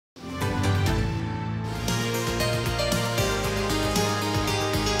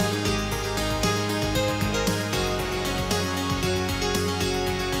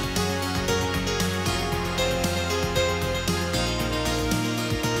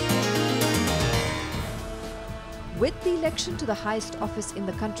With the election to the highest office in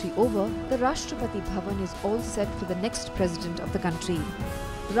the country over, the Rashtrapati Bhavan is all set for the next president of the country.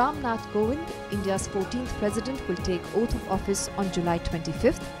 Ram Nath Kovind, India's 14th president, will take oath of office on July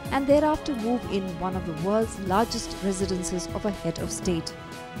 25th and thereafter move in one of the world's largest residences of a head of state.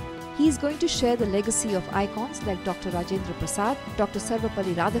 He is going to share the legacy of icons like Dr. Rajendra Prasad, Dr.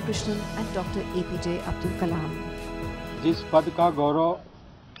 Sarvapalli Radhakrishnan and Dr. APJ Kalam. जिस पद का गौरव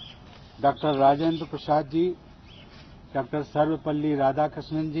doctor Rajendra Prasad ji, doctor Sarvepalli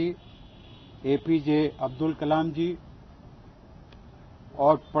Radhakrishnan जी, APJ Abdul Kalam जी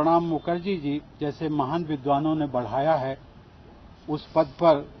और प्रणब मुखर्जी जी जैसे महान विद्वानों ने बढ़ाया है, उस पद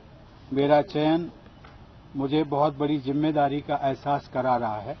पर मेरा चयन मुझे बहुत बड़ी जिम्मेदारी का एहसास करा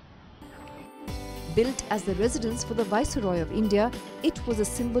रहा है. Built as the residence for the Viceroy of India, it was a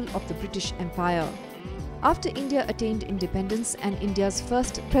symbol of the British Empire. After India attained independence and India's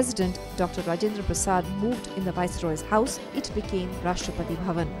first president, Dr. Rajendra Prasad, moved in the Viceroy's house, it became Rashtrapati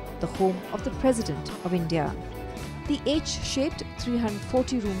Bhavan, the home of the President of India. The H-shaped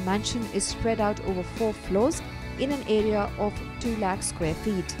 340-room mansion is spread out over 4 floors in an area of 2 lakh square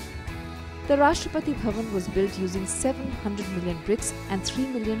feet. The Rashtrapati Bhavan was built using 700 million bricks and 3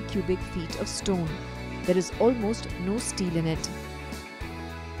 million cubic feet of stone. There is almost no steel in it.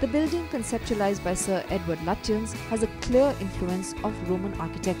 The building, conceptualized by Sir Edward Lutyens, has a clear influence of Roman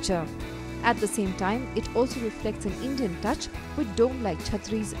architecture. At the same time, it also reflects an Indian touch with dome-like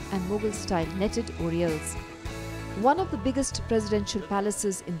chhatris and Mughal-style netted oriels. One of the biggest presidential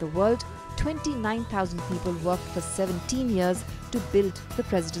palaces in the world, 29,000 people worked for 17 years to build the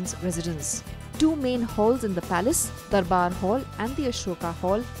president's residence. 2 main halls in the palace, Darbar Hall and the Ashoka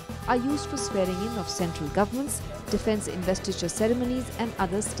Hall, are used for swearing in of central governments, defence investiture ceremonies and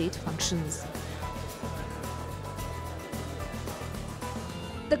other state functions.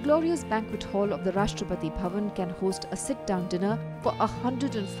 The glorious banquet hall of the Rashtrapati Bhavan can host a sit-down dinner for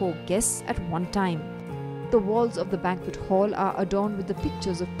 104 guests at one time. The walls of the banquet hall are adorned with the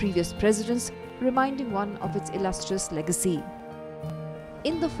pictures of previous presidents, reminding one of its illustrious legacy.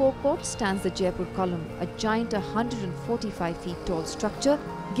 In the forecourt stands the Jaipur Column, a giant 145 feet tall structure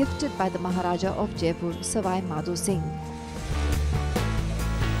gifted by the Maharaja of Jaipur, Savai Madho Singh.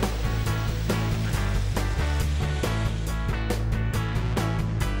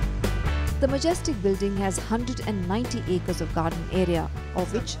 The majestic building has 190 acres of garden area,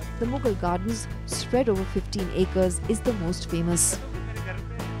 of which the Mughal gardens, spread over 15 acres, is the most famous.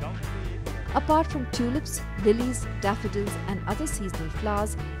 Apart from tulips, lilies, daffodils and other seasonal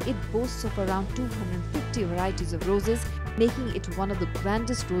flowers, it boasts of around 250 varieties of roses, making it one of the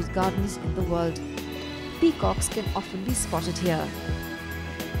grandest rose gardens in the world. Peacocks can often be spotted here.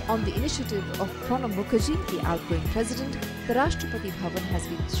 On the initiative of Pranab Mukherjee, the outgoing president, the Rashtrapati Bhavan has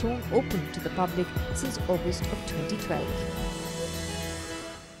been thrown open to the public since August of 2012.